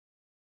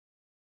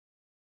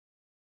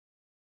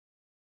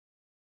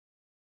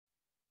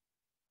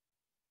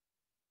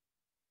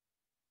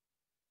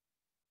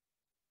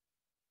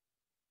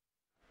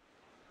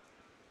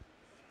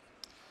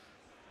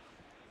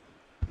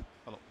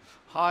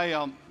Hi,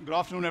 good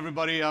afternoon,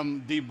 everybody.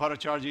 I'm Deep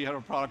Bhattacharjee, Head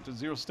of Product at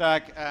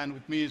ZeroStack, and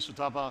with me is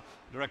Sutapa,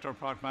 Director of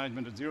Product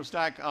Management at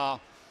ZeroStack.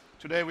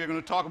 Today, we're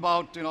going to talk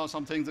about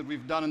some things that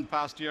we've done in the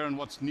past year and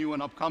what's new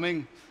and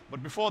upcoming.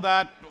 But before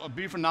that, a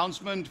brief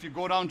announcement. If you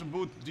go down to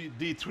booth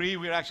D3,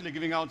 we're actually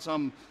giving out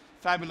some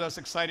fabulous,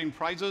 exciting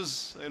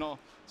prizes,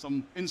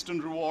 some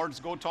instant rewards.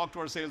 Go talk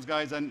to our sales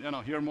guys and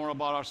hear more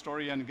about our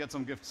story and get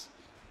some gifts.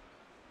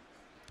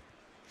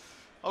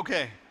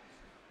 Okay.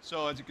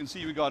 So as you can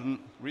see, we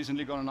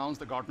recently got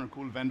announced the Gartner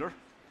Cool Vendor.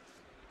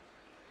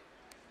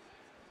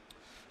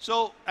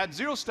 So at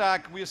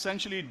ZeroStack, we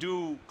essentially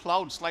do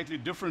cloud slightly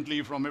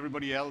differently from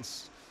everybody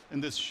else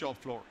in this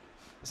shop floor.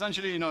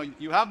 Essentially,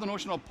 you have the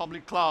notion of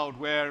public cloud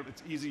where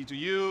it's easy to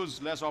use,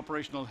 less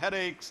operational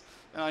headaches,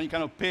 you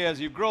kind of pay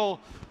as you grow,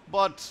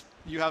 but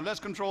you have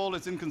less control,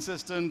 it's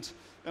inconsistent,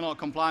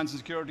 compliance and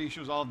security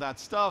issues, all of that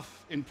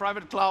stuff. In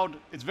private cloud,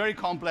 it's very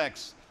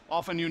complex.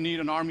 Often you need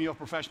an army of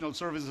professional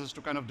services to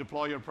kind of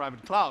deploy your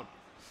private cloud.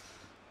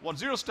 What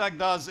ZeroStack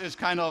does is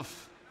kind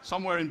of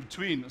somewhere in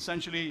between.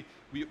 Essentially,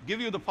 we give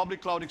you the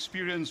public cloud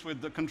experience with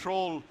the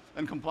control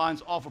and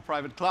compliance of a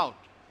private cloud.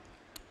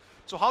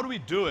 So how do we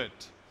do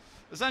it?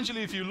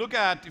 Essentially, if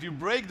you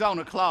break down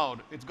a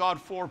cloud, it's got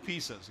four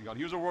pieces. You got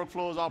user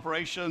workflows,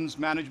 operations,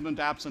 management,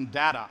 apps, and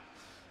data.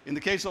 In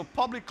the case of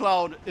public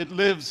cloud, it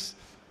lives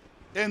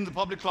in the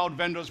public cloud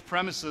vendor's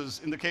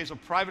premises. In the case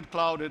of private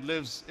cloud, it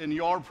lives in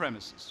your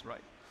premises, right?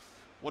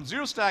 What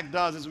ZeroStack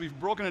does is we've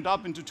broken it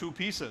up into two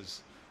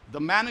pieces. The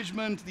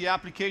management, the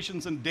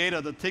applications and data,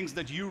 the things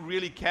that you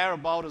really care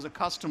about as a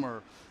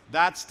customer,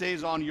 that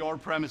stays on your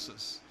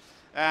premises.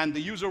 And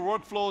the user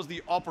workflows,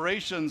 the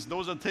operations,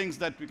 those are things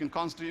that we can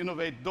constantly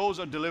innovate. Those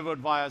are delivered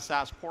via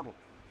SaaS portal.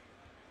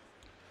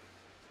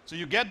 So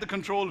you get the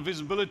control,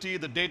 visibility,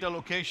 the data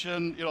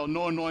location,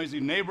 no noisy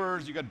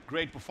neighbors, you get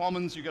great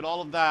performance, you get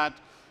all of that.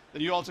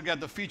 Then you also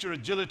get the feature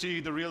agility,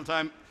 the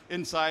real-time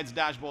insights,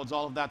 dashboards,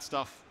 all of that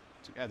stuff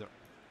together.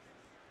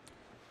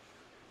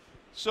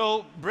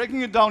 So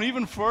breaking it down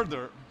even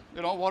further,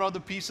 what are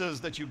the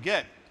pieces that you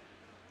get?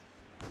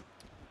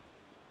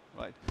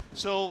 Right.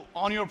 So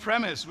on your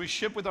premise, we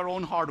ship with our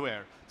own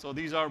hardware. So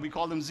we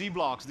call them Z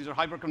blocks. These are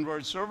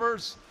hyper-converged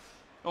servers.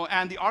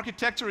 And the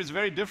architecture is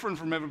very different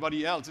from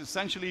everybody else. It's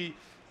essentially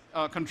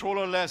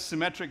controller-less,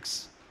 symmetric,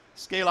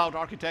 scale-out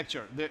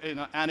architecture.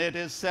 And it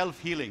is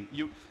self-healing.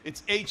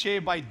 It's HA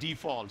by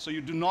default, so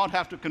you do not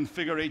have to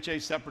configure HA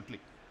separately.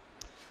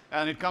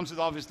 And it comes with,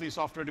 obviously,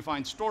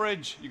 software-defined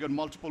storage. You got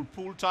multiple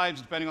pool types,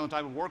 depending on the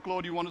type of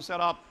workload you want to set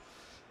up.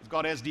 It's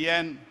got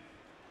SDN.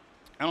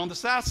 And on the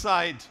SaaS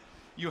side,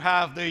 you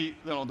have the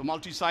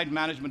multi-site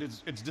management.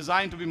 It's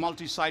designed to be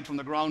multi-site from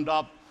the ground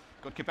up.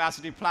 Got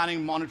capacity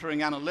planning, monitoring,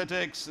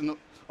 analytics, and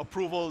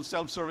approval,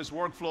 self-service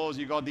workflows.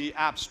 You got the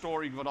app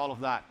store. You got all of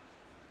that.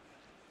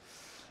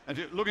 And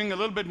if you're looking a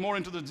little bit more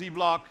into the Z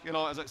block,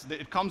 as I said,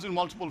 it comes in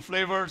multiple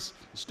flavors: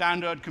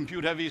 standard,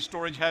 compute-heavy,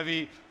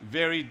 storage-heavy,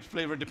 varied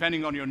flavor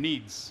depending on your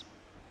needs.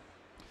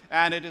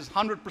 And it is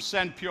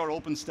 100% pure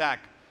OpenStack,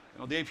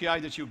 the API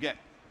that you get.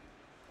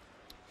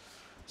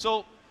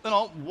 So,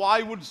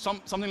 why would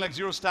something like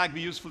ZeroStack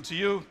be useful to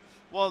you?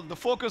 Well, the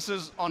focus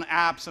is on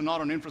apps and not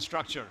on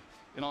infrastructure.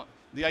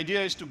 The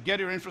idea is to get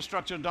your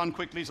infrastructure done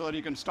quickly so that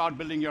you can start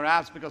building your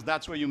apps, because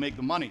that's where you make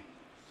the money.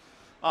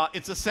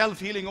 It's a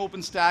self-healing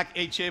OpenStack,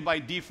 HA by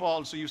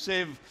default, so you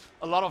save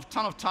a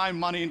ton of time,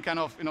 money, and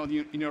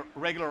in your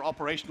regular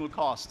operational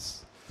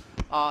costs.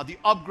 The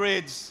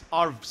upgrades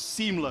are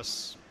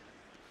seamless.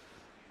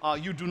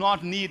 You do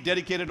not need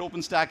dedicated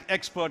OpenStack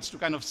experts to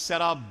kind of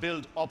set up,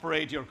 build,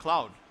 operate your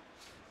cloud.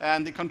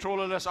 And the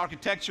controllerless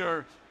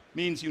architecture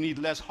means you need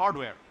less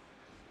hardware.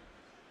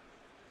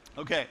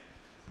 Okay.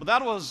 But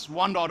that was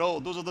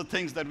 1.0. Those are the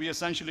things that we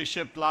essentially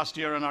shipped last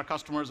year, and our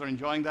customers are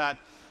enjoying that.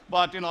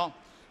 But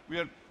we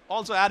are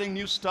also adding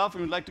new stuff,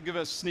 and we'd like to give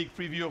a sneak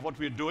preview of what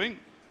we're doing.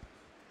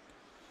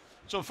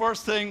 So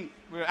first thing,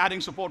 we're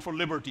adding support for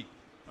Liberty.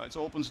 Right?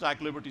 So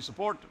OpenStack Liberty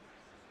support.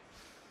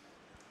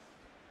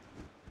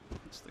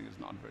 This thing is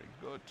not very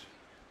good.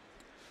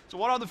 So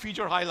what are the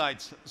feature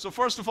highlights? So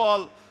first of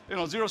all,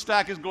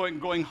 ZeroStack is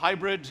going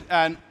hybrid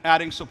and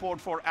adding support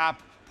for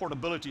app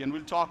portability, and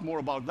we'll talk more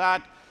about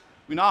that.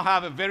 We now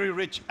have a very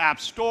rich app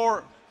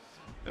store.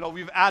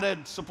 We've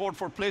added support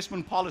for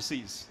placement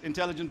policies,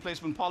 intelligent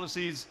placement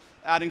policies,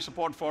 adding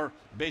support for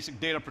basic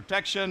data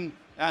protection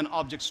and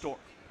object store.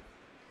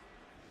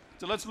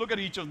 So let's look at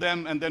each of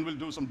them, and then we'll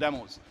do some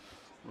demos.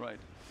 Right.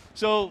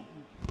 So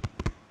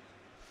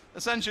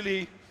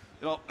essentially,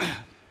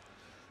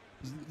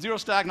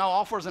 ZeroStack now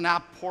offers an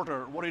app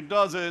porter. What it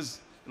does is,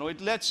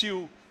 it lets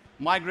you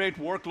migrate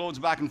workloads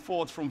back and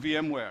forth from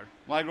VMware,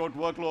 migrate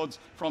workloads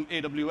from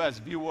AWS,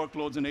 view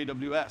workloads in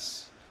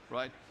AWS,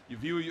 right? You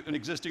view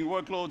existing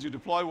workloads, you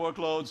deploy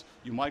workloads,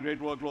 you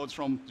migrate workloads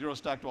from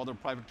ZeroStack to other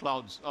private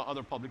clouds,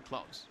 other public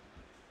clouds.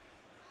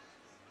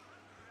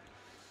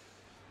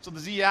 So the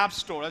Z App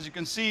Store, as you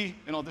can see,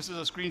 this is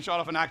a screenshot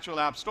of an actual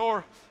app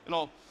store.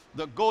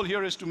 The goal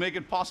here is to make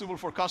it possible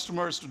for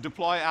customers to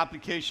deploy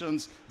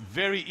applications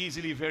very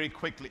easily, very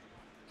quickly,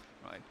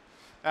 right?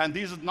 And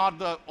these are not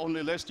the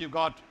only list. You've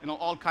got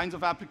all kinds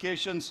of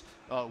applications.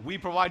 We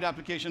provide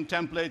application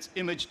templates,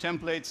 image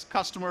templates.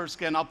 Customers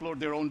can upload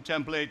their own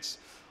templates.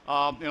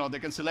 They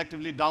can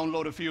selectively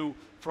download a few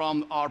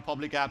from our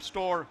public app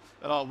store.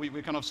 We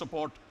kind of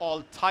support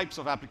all types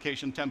of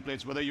application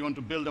templates, whether you want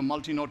to build a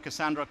multi-node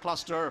Cassandra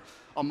cluster,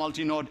 a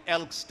multi-node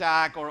Elk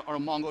stack, or a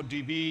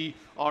MongoDB,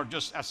 or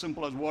just as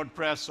simple as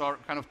WordPress, or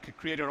kind of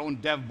create your own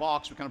dev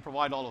box. We kind of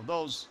provide all of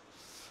those,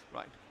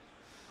 right?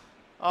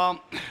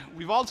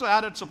 We've also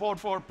added support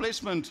for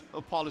placement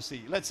of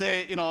policy. Let's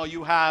say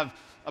you have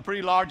a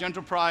pretty large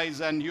enterprise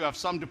and you have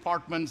some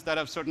departments that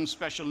have certain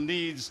special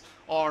needs,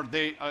 or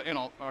they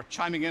are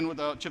chipping in with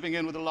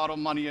a lot of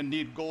money and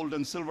need gold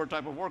and silver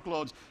type of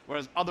workloads,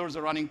 whereas others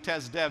are running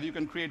test dev. You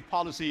can create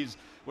policies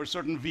where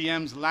certain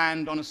VMs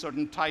land on a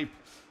certain type,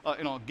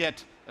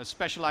 get a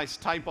specialized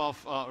type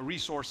of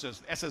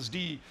resources,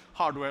 SSD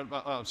hardware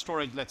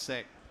storage, let's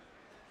say.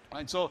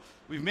 Right, so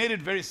we've made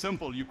it very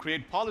simple. You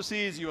create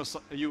policies,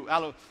 you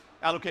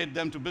allocate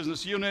them to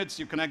business units,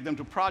 you connect them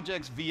to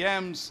projects,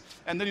 VMs,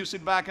 and then you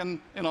sit back and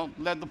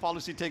let the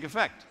policy take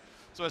effect.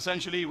 So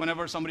essentially,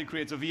 whenever somebody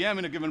creates a VM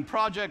in a given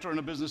project or in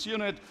a business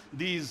unit,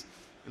 these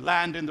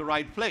land in the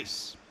right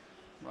place,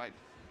 right?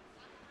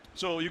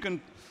 So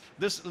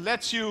this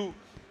lets you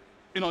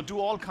do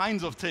all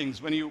kinds of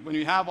things. When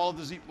you have all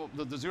the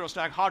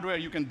ZeroStack hardware,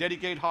 you can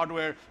dedicate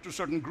hardware to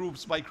certain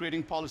groups by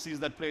creating policies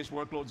that place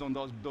workloads on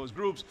those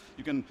groups.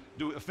 You can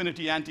do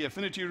affinity,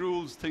 anti-affinity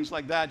rules, things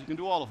like that. You can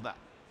do all of that.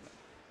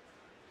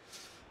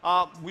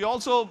 We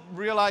also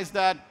realized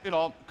that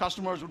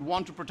customers would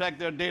want to protect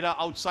their data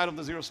outside of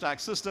the ZeroStack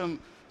system.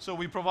 So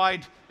we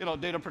provide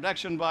data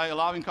protection by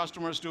allowing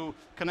customers to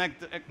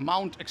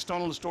mount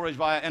external storage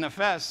via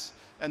NFS,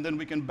 and then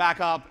we can back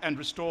up and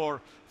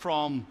restore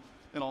from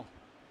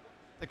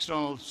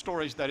external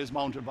storage that is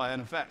mounted by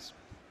NFS.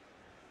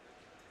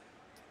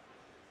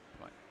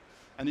 Right.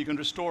 And you can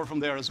restore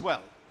from there as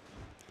well.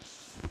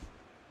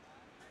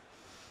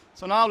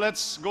 So now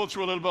let's go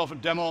through a little bit of a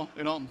demo.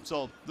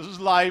 So this is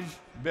live.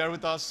 Bear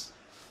with us.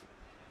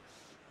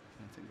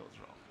 Anything goes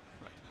wrong.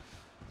 Right.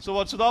 So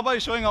what Sudhaba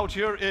is showing out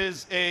here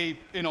is a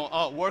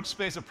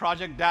workspace, a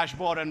project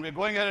dashboard, and we're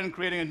going ahead and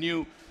creating a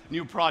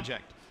new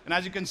project. And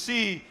as you can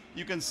see,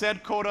 you can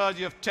set quotas.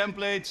 You have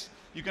templates.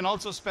 You can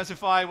also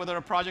specify whether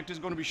a project is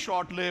going to be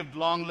short-lived,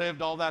 long-lived,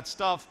 all that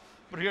stuff.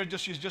 But here,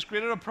 she's just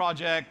created a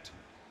project.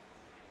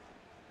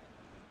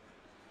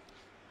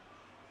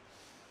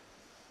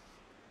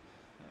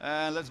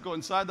 And let's go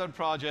inside that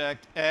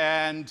project.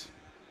 And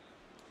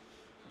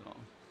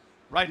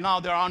right now,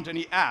 there aren't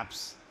any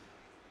apps.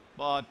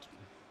 But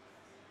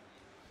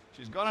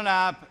she's got an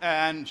app,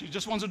 and she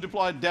just wants to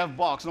deploy a dev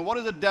box. Now, what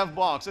is a dev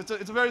box? It's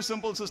a very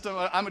simple system.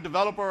 I'm a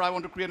developer. I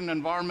want to create an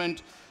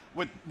environment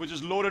which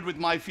is loaded with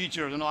my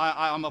features.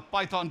 I'm a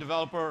Python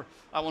developer.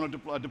 I want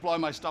to deploy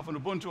my stuff on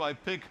Ubuntu. I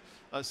pick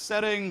a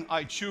setting.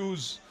 I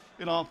choose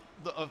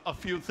a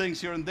few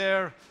things here and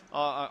there.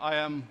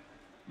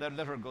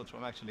 Let her go through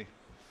them, actually.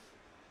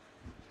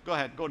 Go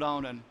ahead. Go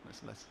down and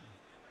let's.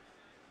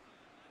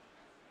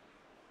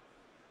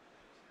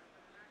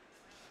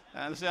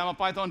 And let's say I'm a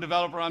Python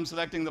developer. I'm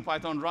selecting the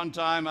Python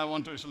runtime. I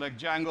want to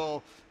select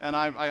Django. And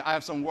I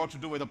have some work to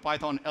do with a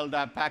Python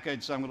LDAP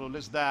package, so I'm going to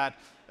list that.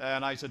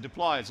 And I said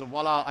deploy. So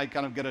voila, I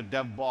kind of get a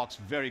dev box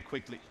very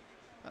quickly.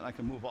 And I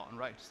can move on,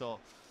 right? So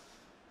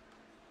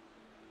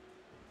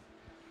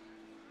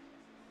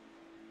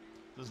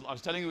I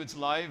was telling you it's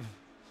live.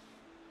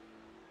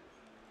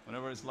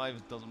 Whenever it's live,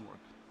 it doesn't work.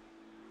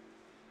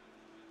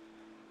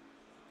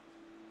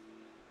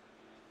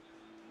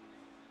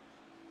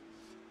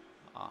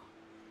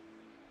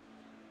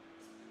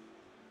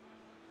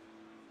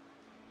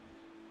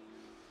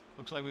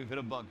 Looks like we've hit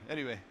a bug.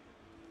 Anyway.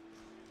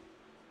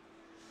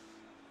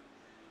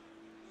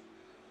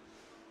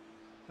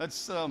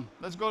 Let's go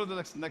to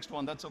the next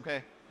one. That's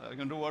okay. You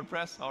can do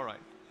WordPress? All right.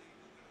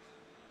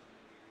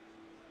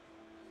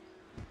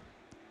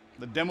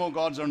 The demo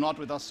gods are not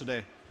with us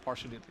today,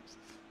 partially at least.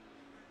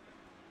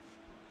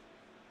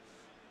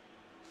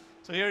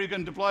 So here you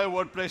can deploy a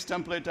WordPress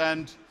template,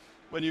 and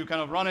when you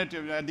kind of run it,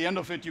 at the end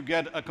of it, you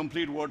get a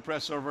complete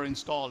WordPress server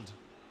installed.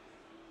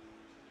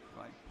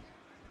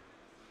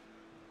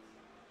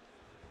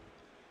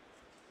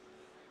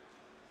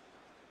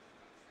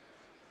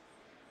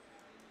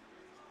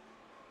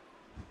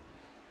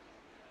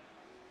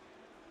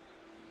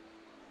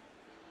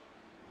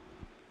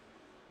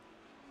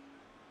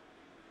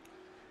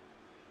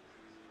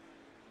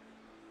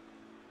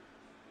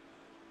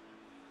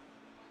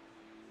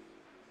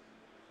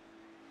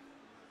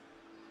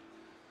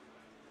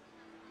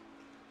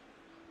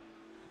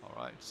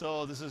 All right,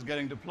 so this is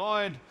getting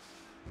deployed.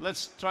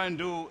 Let's try and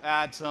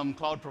add some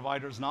cloud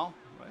providers now,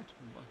 right?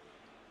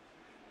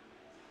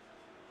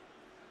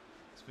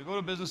 So if we go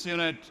to business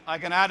unit, I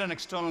can add an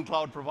external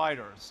cloud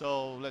provider.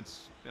 So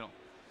let's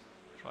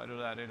try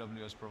to add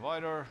AWS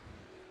provider.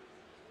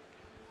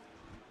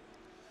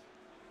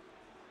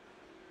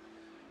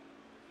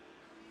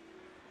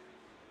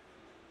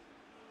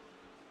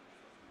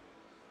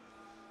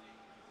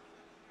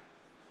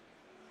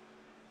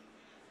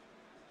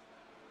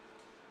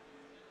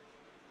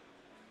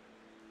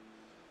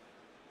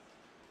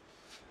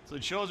 So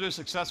it shows we're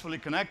successfully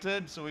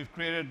connected. So we've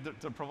created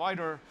the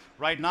provider.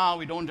 Right now,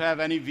 we don't have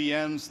any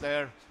VMs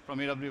there from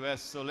AWS.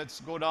 So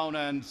let's go down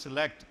and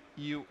select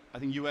I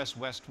think US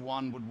West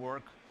 1 would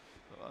work.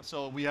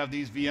 So we have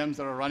these VMs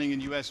that are running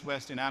in US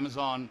West in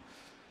Amazon.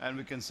 And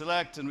we can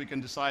select, and we can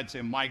decide,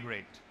 say,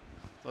 migrate.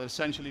 So it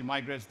essentially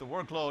migrates the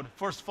workload.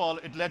 First of all,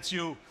 it lets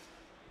you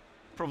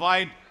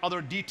provide other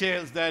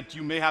details that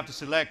you may have to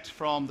select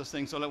from this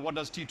thing. So like, what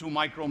does T2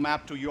 micro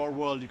map to your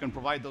world? You can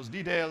provide those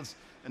details.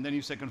 And then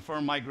you say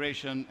confirm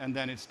migration, and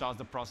then it starts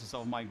the process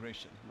of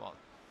migration. Well,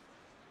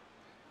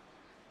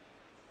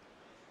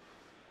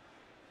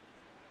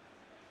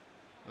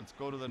 let's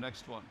go to the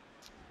next one.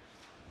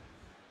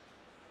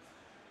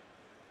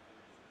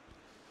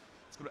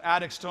 Let's go to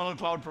add external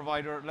cloud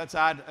provider. Let's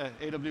add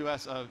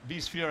AWS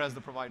vSphere as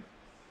the provider.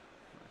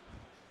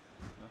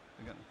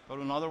 Again, go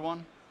to another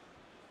one.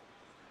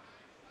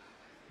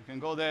 You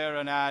can go there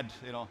and add,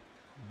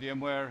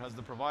 VMware as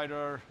the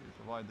provider. You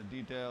provide the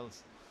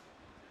details.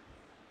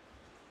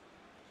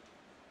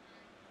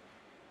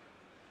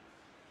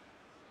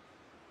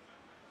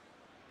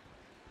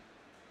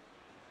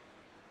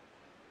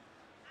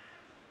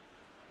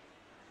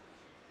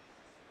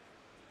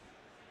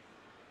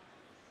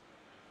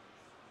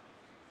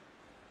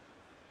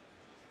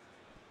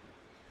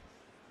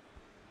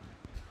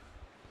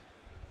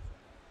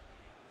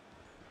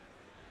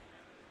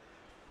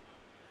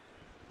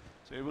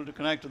 So you're able to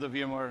connect to the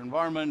VMware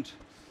environment,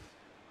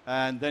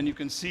 and then you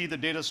can see the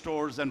data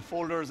stores and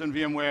folders in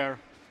VMware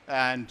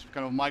and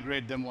kind of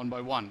migrate them one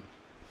by one.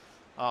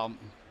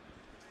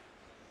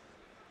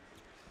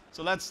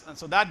 So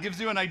that gives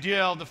you an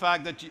idea of the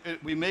fact that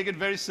we make it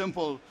very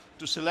simple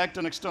to select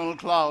an external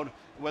cloud,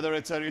 whether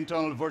it's an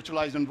internal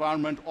virtualized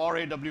environment or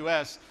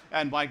AWS,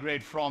 and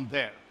migrate from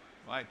there,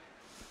 right?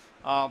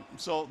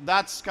 So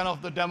that's kind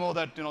of the demo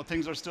that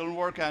things are still in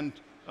work, and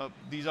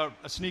these are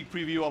a sneak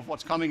preview of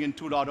what's coming in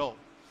 2.0.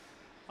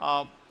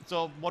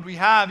 So what we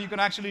have, you can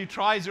actually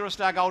try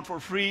ZeroStack out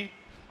for free.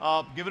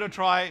 Give it a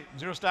try,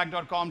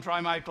 ZeroStack.com, try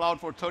my cloud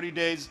for 30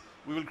 days.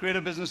 We will create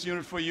a business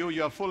unit for you.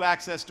 You have full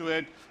access to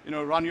it,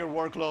 run your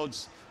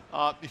workloads.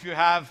 If you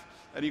have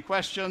any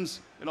questions,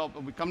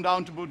 we come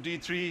down to booth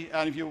D3,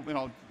 and if you,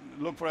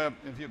 look for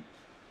if you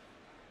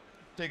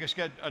take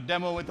a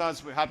demo with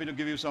us, we're happy to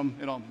give you some,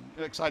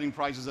 exciting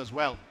prizes as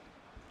well.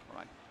 All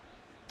right.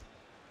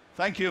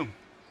 Thank you.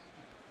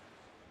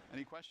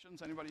 Any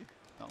questions, anybody?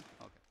 No?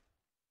 Okay.